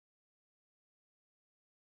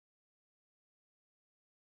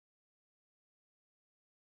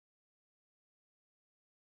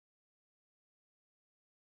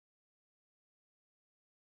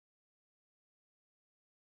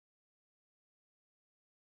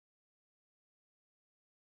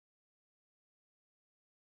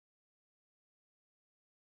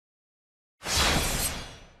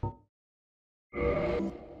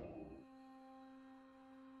In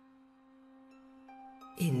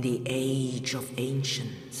the age of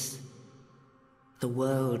ancients, the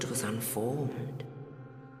world was unformed,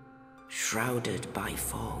 shrouded by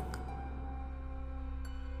fog.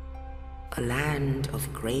 A land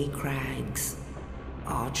of grey crags,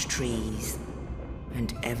 arch trees,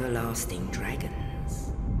 and everlasting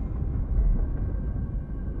dragons.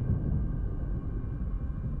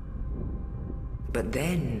 But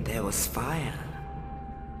then there was fire,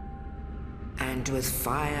 and with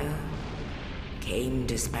fire came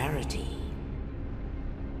disparity.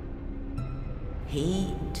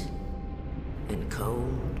 Heat and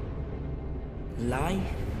cold,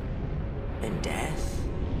 life and death,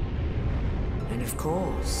 and of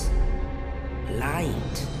course,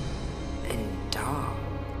 light and dark.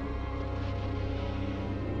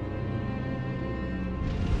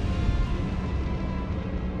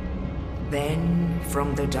 Then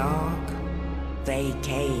from the dark they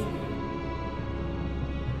came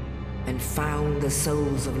and found the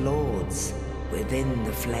souls of lords within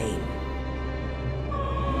the flame.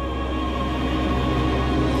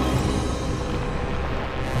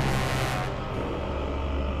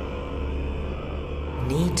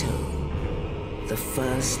 Nito, the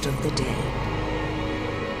first of the dead.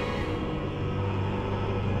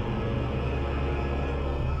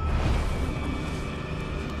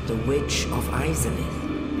 The Witch of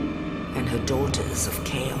Asylum and her daughters of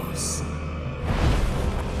Chaos.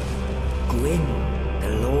 Gwyn, the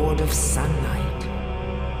Lord of Sunlight,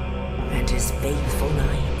 and his faithful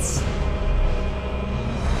knights.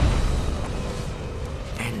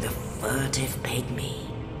 And the furtive pygmy,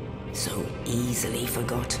 so easily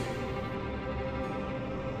forgotten.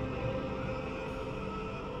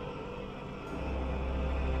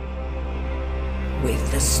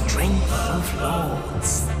 With the strength of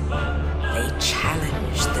lords, they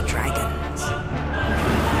challenged the dragons.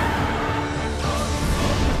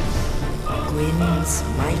 Gwyn's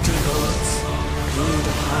mighty bolts peeled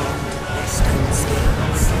apart their stone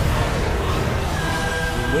skins.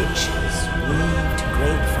 The witches weaved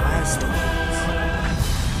great firestorms.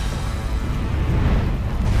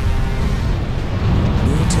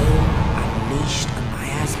 Nito unleashed a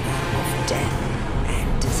miasma of death and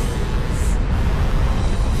disease.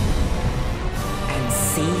 And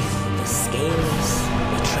Seath, the Scales,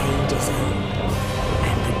 betrayed his own,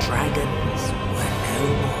 and the dragons were no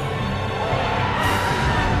more.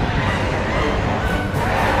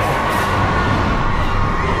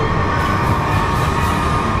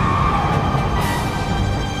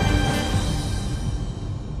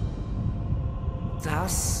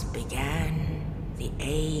 Thus began the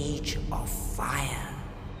Age of Fire.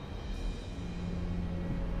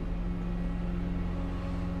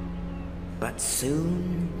 But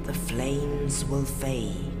soon the flames will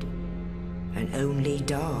fade, and only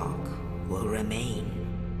dark will remain.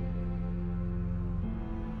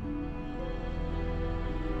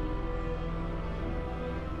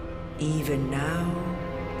 Even now,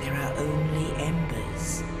 there are only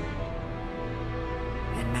embers.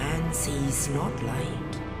 And man sees not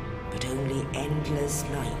light, but only endless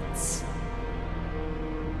lights.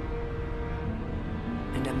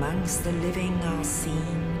 And amongst the living are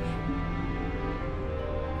seen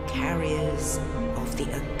carriers of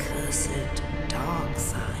the accursed dark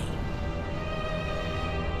side.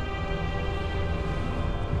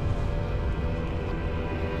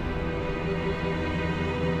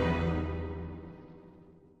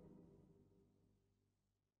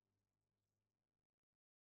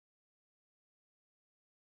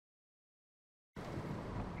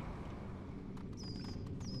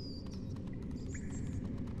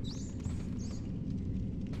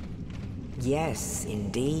 Yes,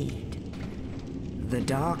 indeed. The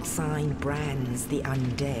dark sign brands the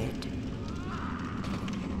undead.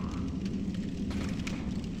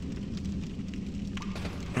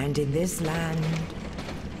 And in this land,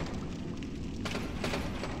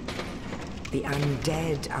 the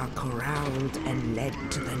undead are corralled and led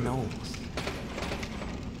to the north.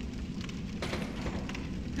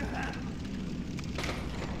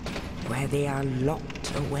 Where they are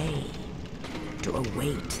locked away to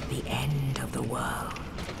await the end of the world.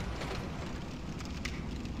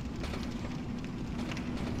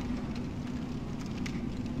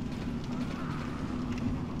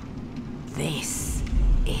 This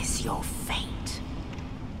is your fate.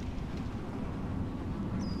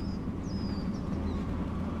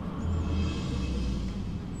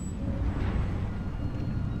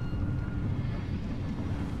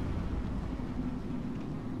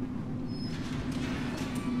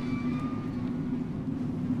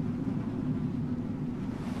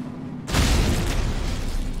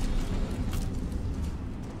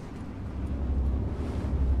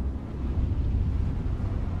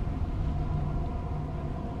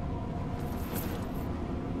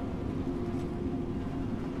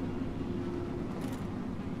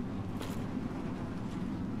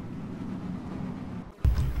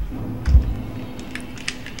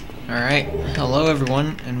 Alright, hello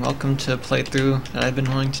everyone, and welcome to a playthrough that I've been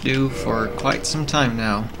wanting to do for quite some time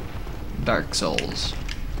now, Dark Souls.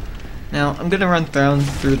 Now, I'm gonna run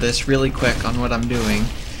through this really quick on what I'm doing.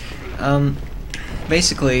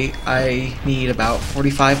 Basically, I need about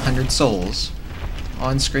 4,500 souls.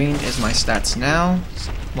 On screen is my stats now,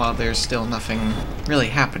 while there's still nothing really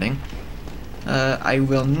happening. I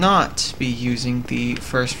will not be using the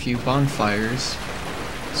first few bonfires,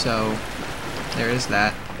 so there is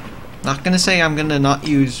that. Not gonna say I'm gonna not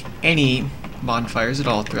use any bonfires at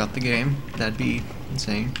all throughout the game. That'd be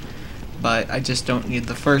insane. But I just don't need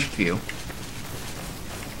the first few.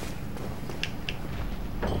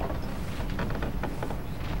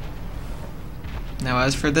 Now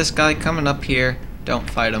as for this guy coming up here, don't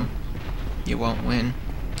fight him. You won't win.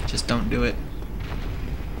 Just don't do it.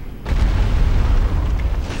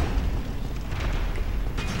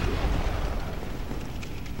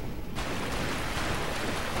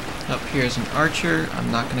 Up here is an archer.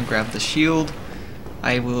 I'm not going to grab the shield.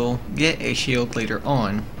 I will get a shield later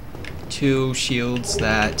on. 2 shields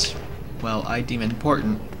that, well, I deem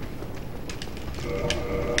important.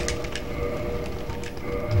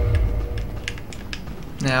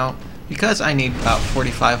 Now, because I need about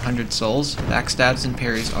 4,500 souls, backstabs and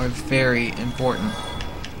parries are very important.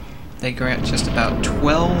 They grant just about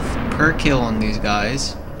 12 per kill on these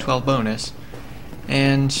guys, 12 bonus,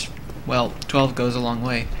 and, well, 12 goes a long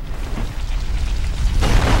way.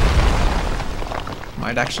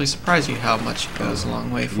 Might actually surprise you how much it goes a long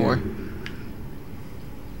way for.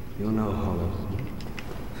 You're no hollow.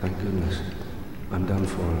 Thank goodness. I'm done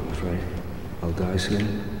for, I'm afraid. I'll die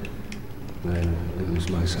soon, then lose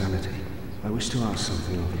my sanity. I wish to ask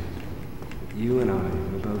something of you. You and I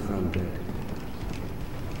are both undead.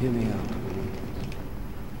 Hear me out.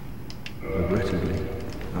 Regrettably,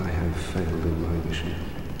 I have failed in my mission,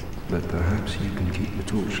 but perhaps you can keep the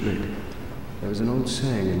torch lit. There is an old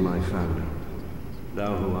saying in my family.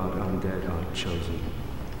 Thou who art undead art chosen,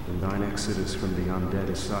 and thine exodus from the undead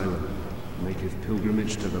asylum maketh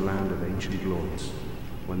pilgrimage to the land of ancient lords.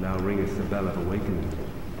 When thou ringeth the bell of awakening,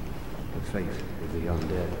 the fate of the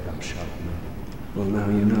undead thou shalt know. Well, now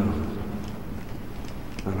you know,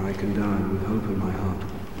 and I can die with hope in my heart.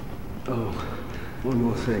 Oh, one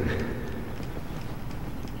more thing.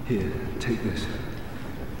 Here, take this.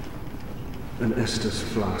 An Estus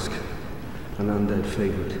flask, an undead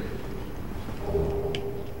favorite.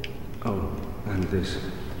 Oh, and this.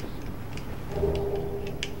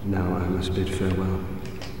 Now I must bid farewell.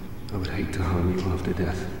 I would hate to harm you after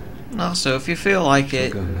death. Also, if you feel like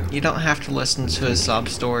it, you don't have to listen to his sob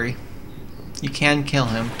story. You can kill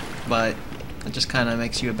him, but it just kind of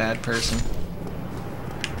makes you a bad person.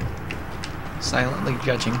 Silently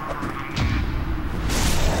judging.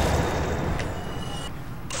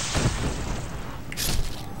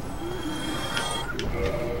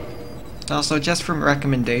 Also, just from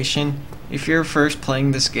recommendation, if you're first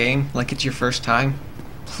playing this game, like it's your first time,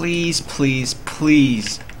 please, please,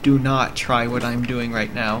 please do not try what I'm doing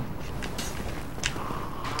right now.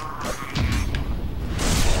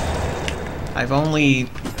 I'm only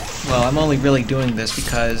really doing this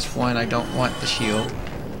because, 1, I don't want the shield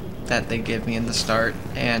that they give me in the start,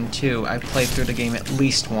 and 2, I've played through the game at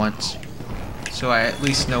least once, so I at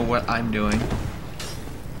least know what I'm doing.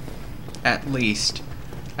 At least.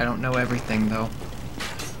 I don't know everything though,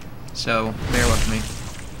 so bear with me.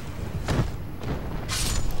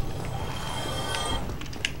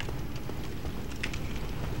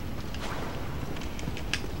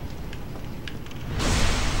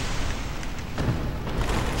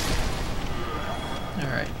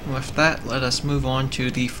 Alright, with that, let us move on to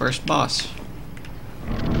the first boss.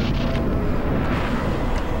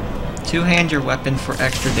 Two-hand your weapon for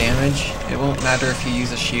extra damage. It won't matter if you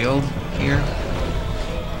use a shield here.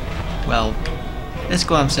 Well,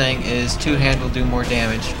 basically what I'm saying is two-hand will do more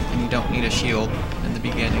damage, and you don't need a shield in the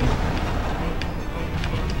beginning.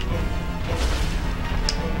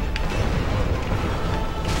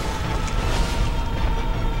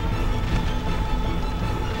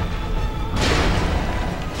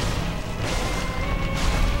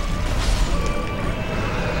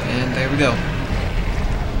 And there we go.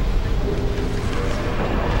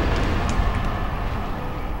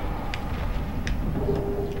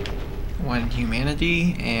 One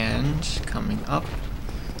humanity, and coming up.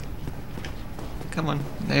 Come on,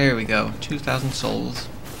 there we go. 2,000 souls.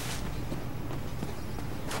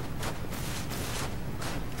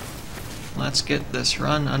 Let's get this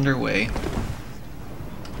run underway.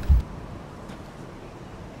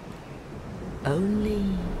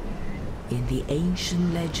 Only in the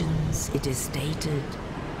ancient legends it is stated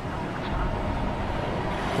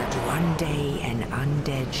that one day an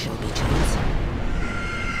undead shall be chosen.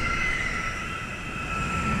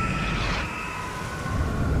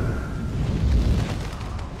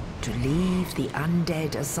 To leave the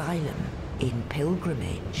undead asylum in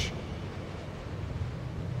pilgrimage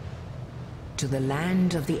to the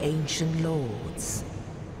land of the ancient lords.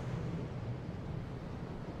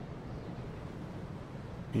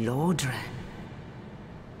 Lordran.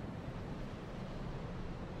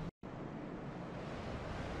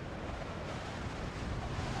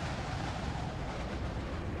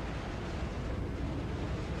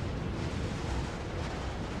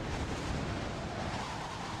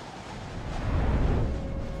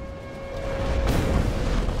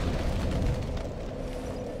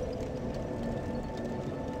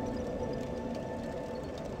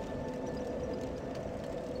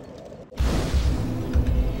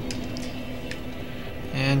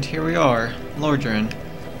 And here we are, Lordran.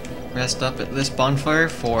 Rest up at this bonfire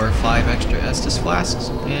for 5 extra Estus flasks,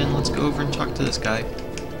 and let's go over and talk to this guy.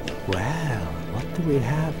 Well, what do we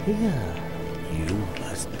have here? You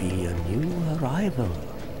must be a new arrival.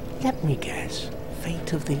 Let me guess,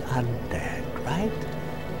 fate of the undead, right?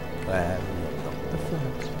 Well, you're not the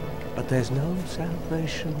first, but there's no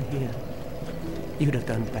salvation here. You'd have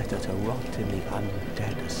done better to rot in the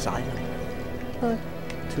undead asylum, but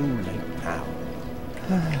too late now.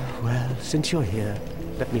 Well, since you're here,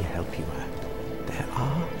 let me help you out. There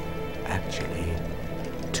are, actually,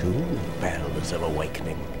 2 bells of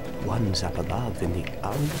awakening. One's up above in the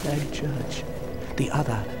undead church. The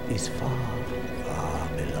other is far, far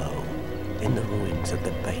below, in the ruins at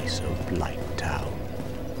the base of Blight Town.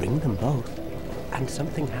 Ring them both, and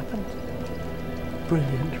something happens.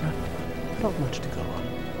 Brilliant, right? Not much to go on,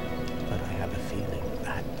 but I have a feeling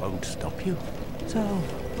that won't stop you. So,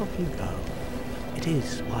 off you go. It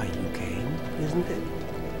is why you came, isn't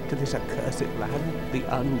it? To this accursed land, the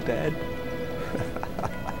undead?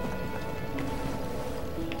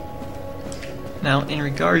 Now, in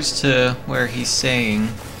regards to where he's saying,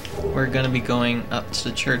 we're going to be going up to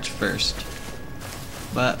the church first.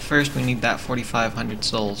 But first we need that 4,500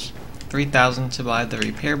 souls. 3,000 to buy the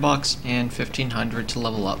repair box, and 1,500 to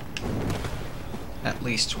level up. At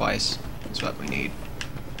least twice. That's what we need.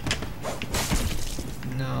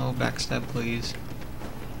 No, backstab please.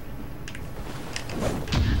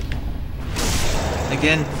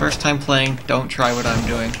 Again, first time playing, don't try what I'm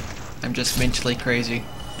doing. I'm just mentally crazy.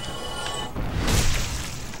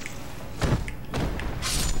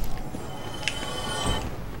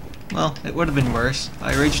 Well, it would have been worse.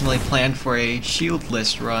 I originally planned for a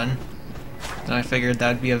shieldless run, and I figured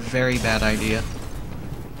that would be a very bad idea.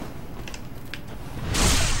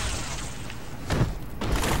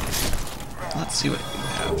 Let's see what we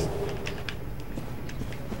have.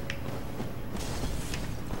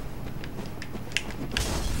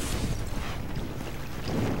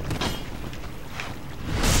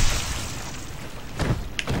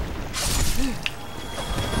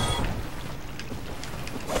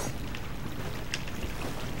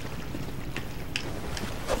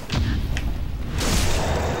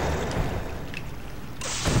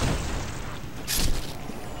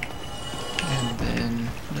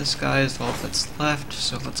 This guy is all that's left,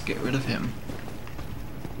 so let's get rid of him.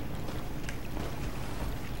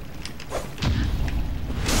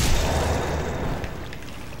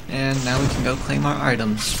 And now we can go claim our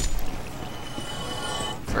items.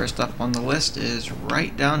 First up on the list is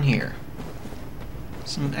right down here.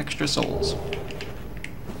 Some extra souls.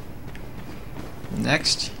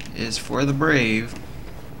 Next is for the brave,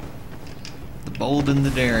 the bold and the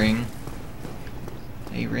daring,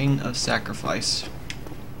 a ring of sacrifice.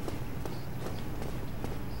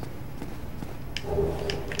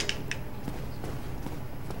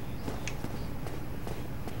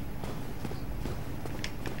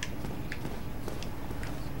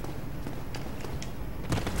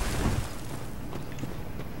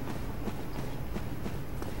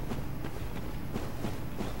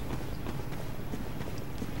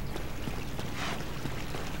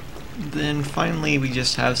 Then finally we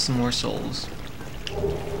just have some more souls.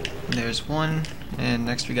 There's one, and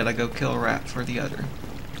next we gotta go kill a rat for the other.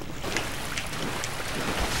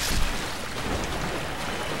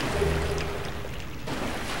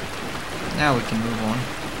 Now we can move on.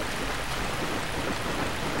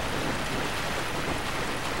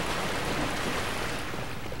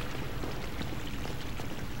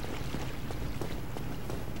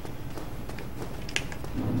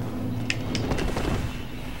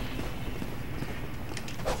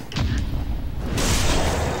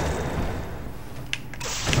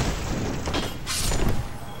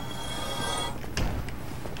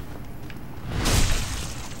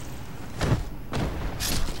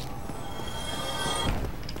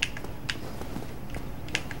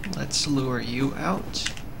 Let's lure you out.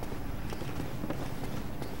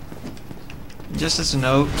 Just as a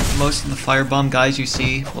note, most of the firebomb guys you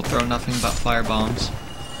see will throw nothing but firebombs.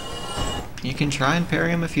 You can try and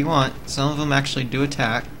parry them if you want. Some of them actually do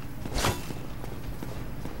attack.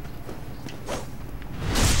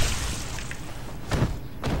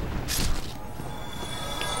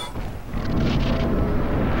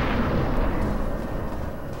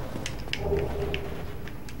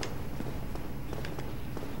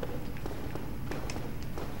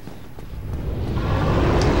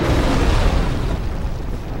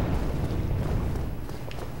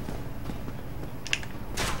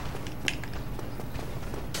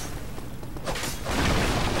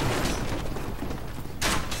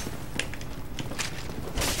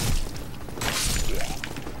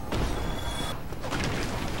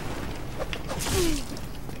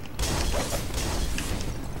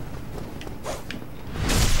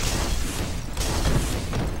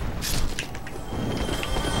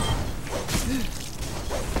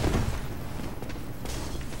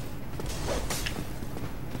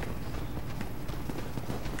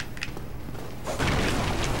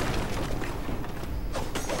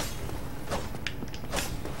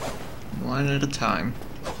 One at a time.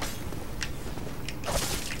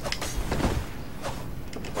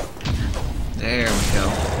 There we go.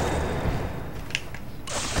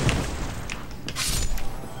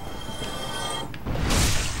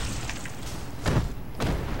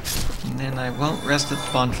 And then I won't rest at the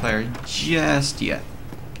bonfire just yet.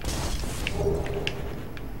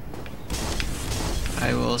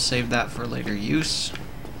 I will save that for later use.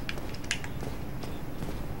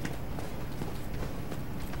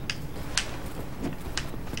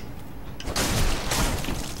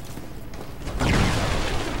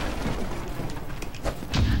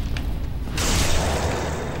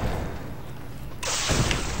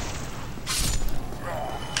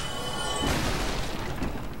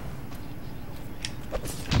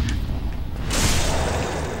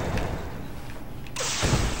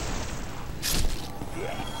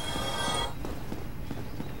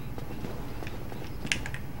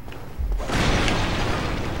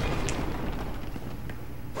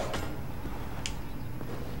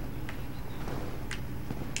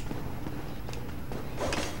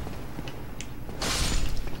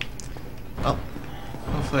 Oh,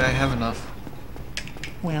 hopefully I have enough.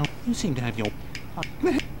 Well, you seem to have your...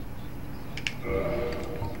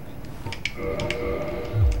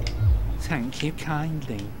 Thank you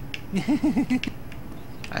kindly.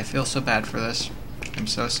 I feel so bad for this. I'm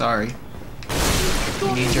so sorry.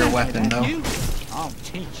 You need your weapon, though. I'll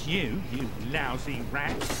teach you, you lousy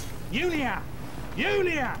rat. Yulia!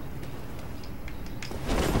 Yulia!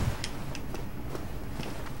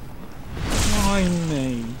 Why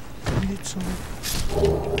me? Little...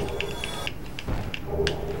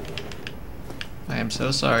 I am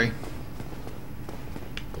so sorry.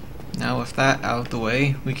 Now with that out of the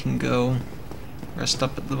way, we can go rest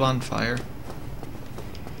up at the bonfire.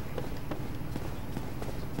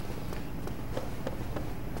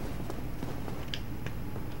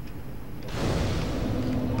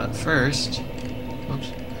 But first...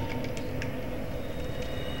 Oops.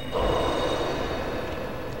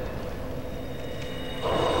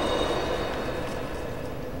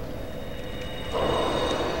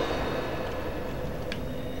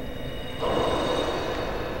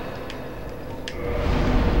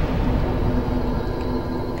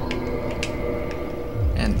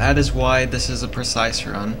 And that is why this is a precise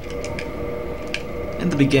run. In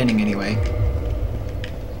the beginning, anyway.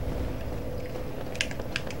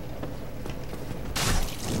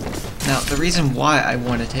 Now, the reason why I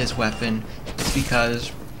wanted his weapon is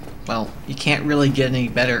because, well, you can't really get any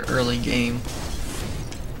better early game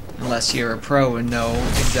unless you're a pro and know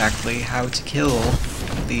exactly how to kill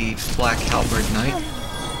the Black Halberd Knight.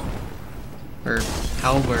 Or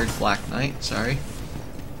Halberd Black Knight, sorry.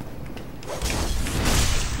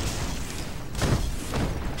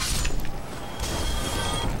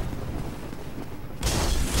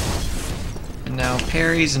 And now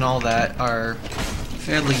parries and all that are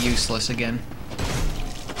fairly useless again.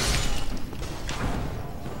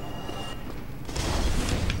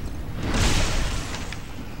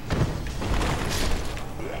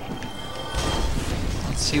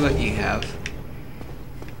 Let's see what you have.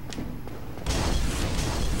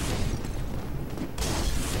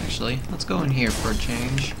 Actually, let's go in here for a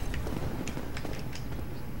change.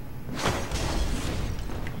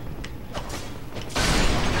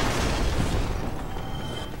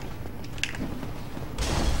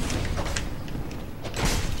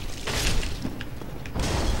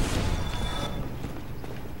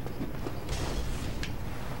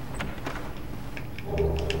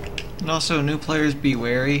 And also, new players be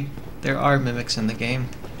wary. There are mimics in the game.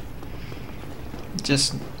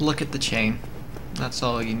 Just look at the chain. That's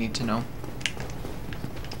all you need to know.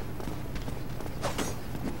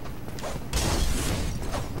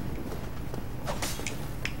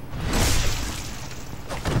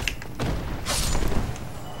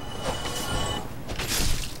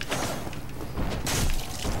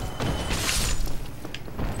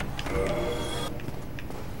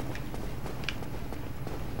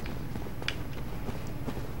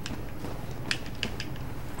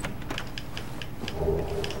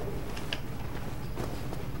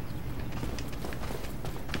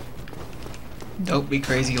 Don't be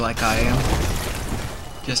crazy like I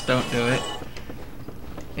am. Just don't do it.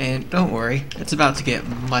 And don't worry, it's about to get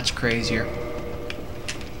much crazier.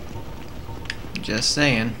 Just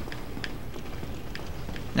saying.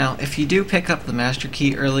 Now, if you do pick up the master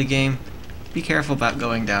key early game, be careful about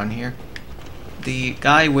going down here. The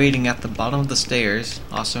guy waiting at the bottom of the stairs,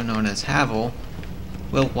 also known as Havel,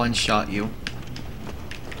 will one-shot you.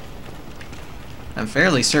 I'm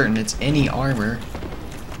fairly certain it's any armor.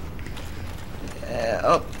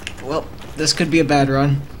 Oh, well, this could be a bad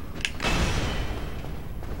run.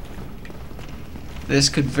 This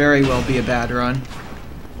could very well be a bad run.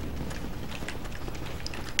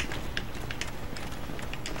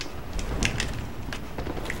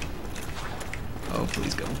 Oh,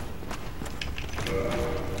 please go.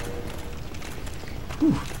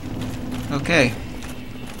 Whew. Okay.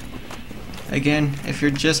 Again, if you're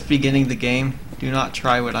just beginning the game, do not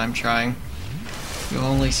try what I'm trying. You'll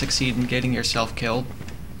only succeed in getting yourself killed.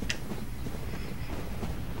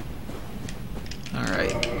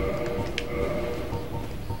 Alright.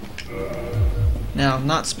 Now, I'm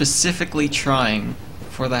not specifically trying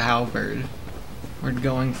for the halberd. We're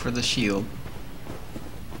going for the shield.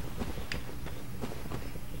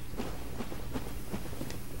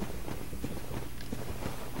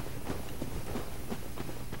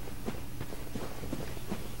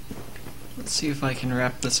 Let's see if I can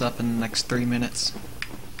wrap this up in the next 3 minutes.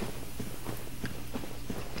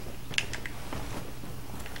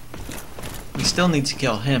 We still need to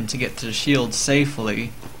kill him to get to the shield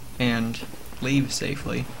safely and leave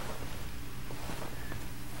safely.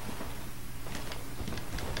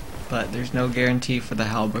 But there's no guarantee for the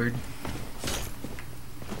halberd.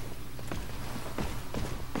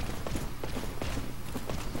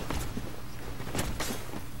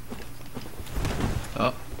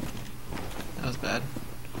 Oh. That was bad.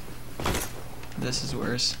 This is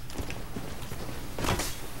worse.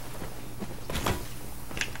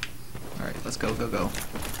 Alright, let's go, go, go.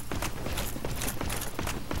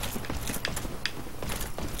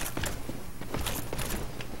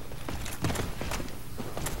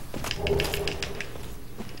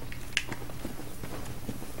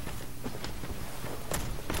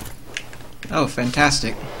 Oh,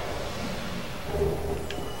 fantastic.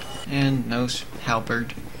 And no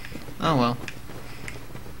halberd. Oh well.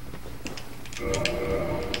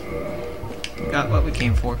 Got what we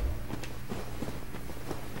came for.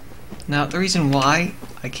 Now, the reason why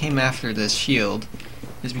I came after this shield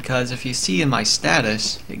is because if you see in my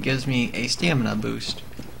status, it gives me a stamina boost.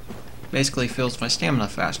 Basically fills my stamina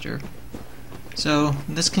faster. So,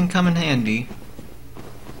 this can come in handy.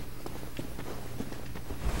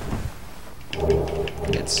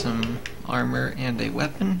 Get some armor and a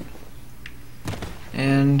weapon.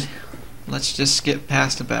 And let's just skip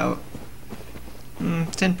past about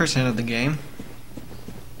 10% of the game.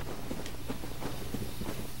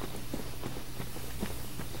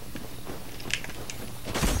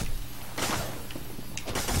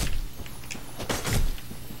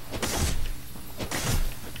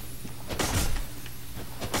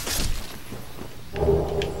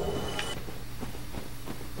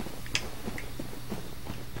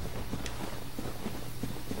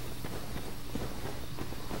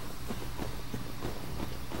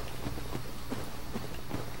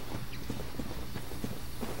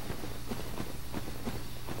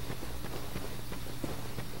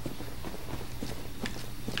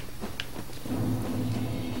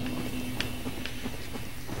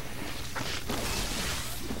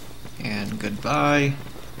 And goodbye.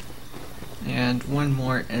 And one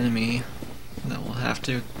more enemy that we'll have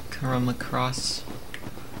to come across.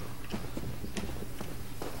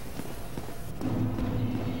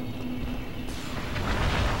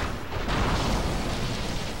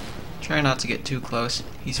 Try not to get too close.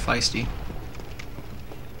 He's feisty.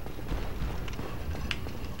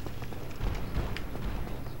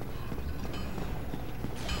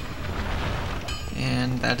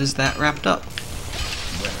 And that is that wrapped up.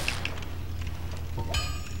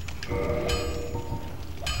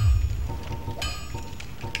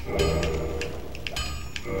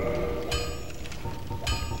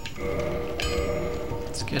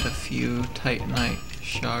 few Titanite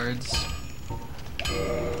shards.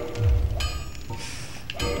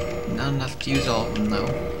 Not enough to use all of them though.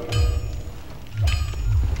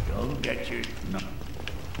 Go get you. No.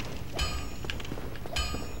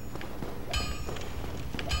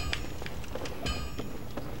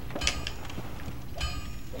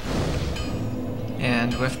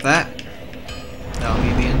 And with that, that'll be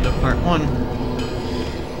the end of part 1.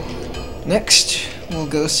 Next, we'll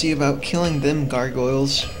go see about killing them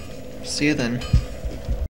gargoyles. See you then.